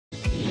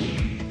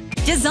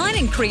Design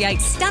and create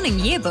stunning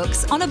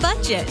yearbooks on a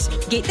budget.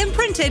 Get them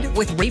printed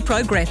with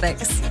Repro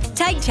Graphics.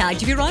 Take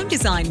charge of your own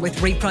design with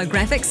Repro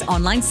Graphics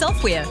online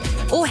software,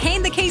 or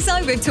hand the keys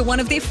over to one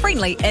of their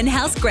friendly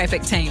in-house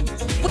graphic team.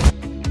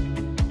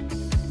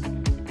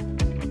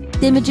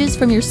 Images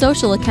from your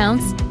social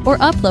accounts or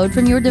upload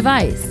from your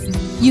device.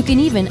 You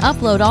can even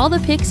upload all the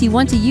pics you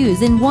want to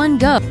use in one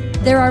go.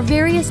 There are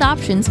various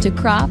options to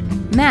crop,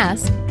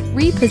 mask,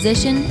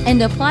 reposition,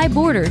 and apply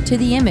border to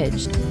the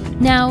image.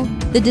 Now,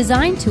 the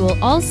design tool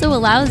also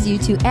allows you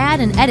to add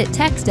and edit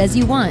text as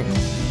you want.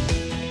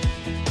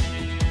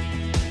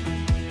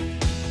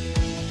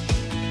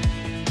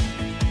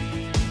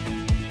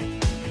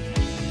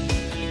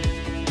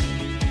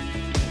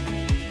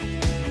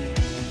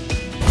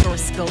 For a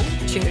school,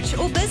 church,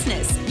 or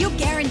business, you're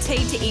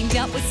guaranteed to end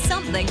up with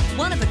something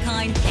one of a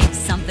kind and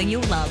something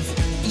you'll love.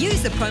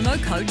 Use the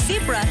promo code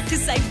ZEBRA to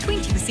save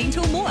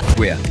 20% or more.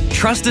 We're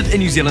trusted in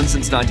New Zealand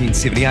since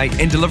 1978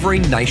 and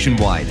delivering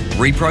nationwide.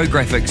 Repro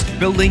Graphics,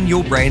 building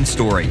your brand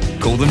story.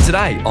 Call them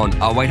today on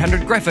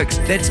 0800 Graphics,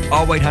 that's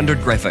 0800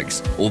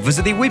 Graphics, or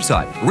visit their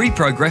website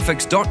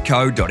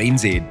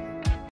reprographics.co.nz.